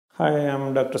Hi, I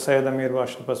am Dr. Syed Ameer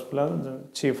Basha Paspala, the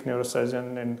Chief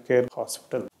Neurosurgeon in Care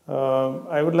Hospital.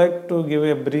 I would like to give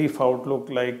a brief outlook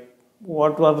like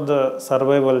what were the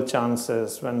survival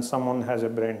chances when someone has a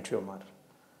brain tumor.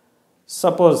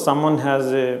 Suppose someone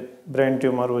has a brain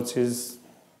tumor which is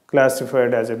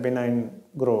classified as a benign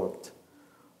growth.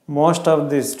 Most of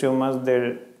these tumors,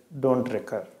 they don't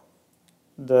recur.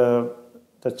 The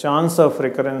chance of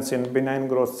recurrence in benign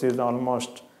growths is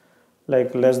almost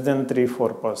like less than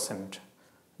 3-4%.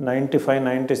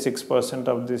 95-96%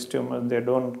 of these tumors, they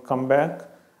don't come back,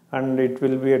 and it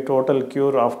will be a total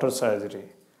cure after surgery.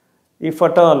 If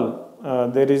at all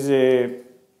there is a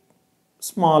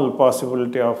small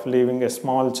possibility of leaving a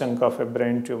small chunk of a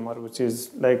brain tumor which is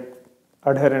like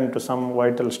adherent to some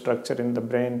vital structure in the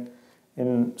brain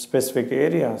in specific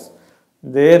areas,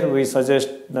 there we suggest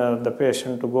the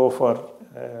patient to go for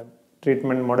a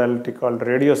treatment modality called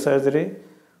radiosurgery,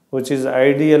 which is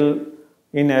ideal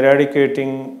in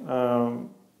eradicating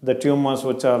the tumors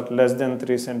which are less than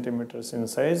 3 centimeters in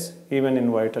size, even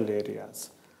in vital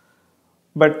areas.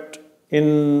 But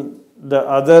in the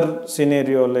other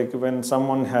scenario, like when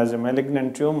someone has a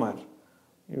malignant tumor,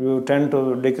 you tend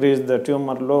to decrease the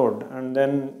tumor load, and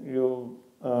then you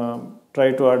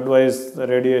try to advise the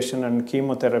radiation and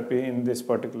chemotherapy in these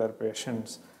particular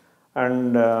patients.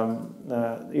 And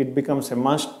it becomes a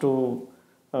must to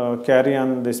carry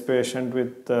on this patient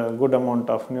with a good amount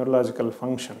of neurological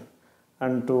function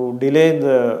and to delay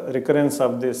the recurrence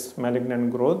of these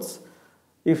malignant growths.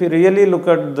 If you really look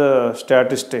at the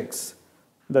statistics,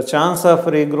 the chance of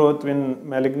regrowth in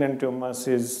malignant tumors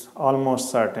is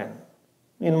almost certain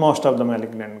in most of the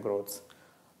malignant growths.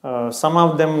 Some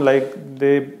of them, like,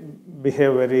 they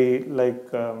behave very like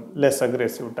less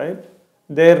aggressive type.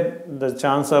 There the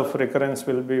chance of recurrence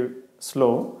will be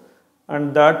slow,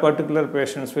 and that particular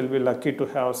patients will be lucky to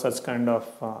have such kind of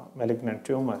malignant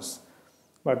tumors.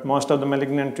 But most of the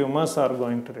malignant tumors are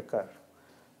going to recur.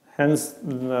 Hence,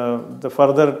 the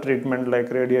further treatment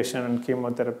like radiation and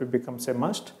chemotherapy becomes a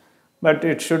must, but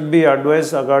it should be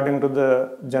advised according to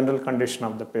the general condition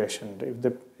of the patient.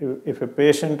 If a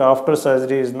patient after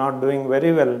surgery is not doing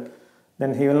very well,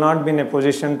 then he will not be in a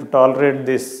position to tolerate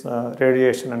this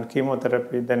radiation and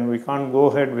chemotherapy, then we can't go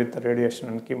ahead with the radiation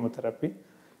and chemotherapy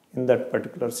in that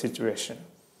particular situation.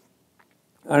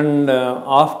 And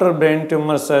after brain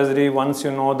tumor surgery, once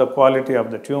you know the quality of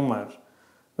the tumor,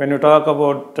 when you talk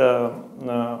about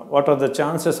what are the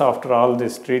chances after all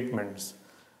these treatments,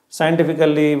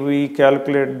 scientifically we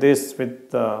calculate this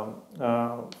with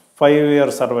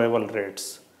 5-year survival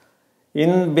rates.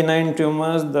 In benign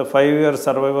tumors, the 5-year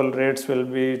survival rates will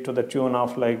be to the tune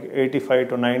of like 85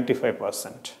 to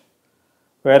 95%.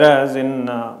 Whereas in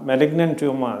malignant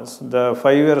tumors, the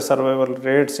 5-year survival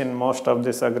rates in most of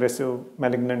these aggressive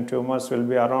malignant tumors will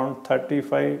be around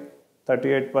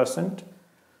 35-38%.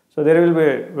 So there will be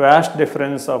a vast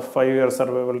difference of 5-year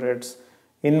survival rates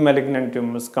in malignant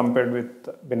tumors compared with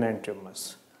benign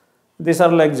tumors. These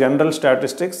are like general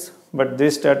statistics, but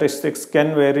these statistics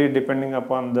can vary depending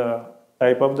upon the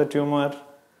type of the tumor,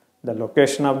 the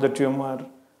location of the tumor,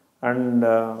 and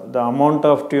the amount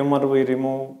of tumor we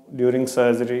remove during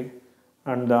surgery,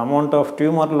 and the amount of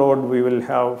tumor load we will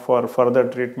have for further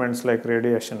treatments like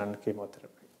radiation and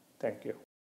chemotherapy. Thank you.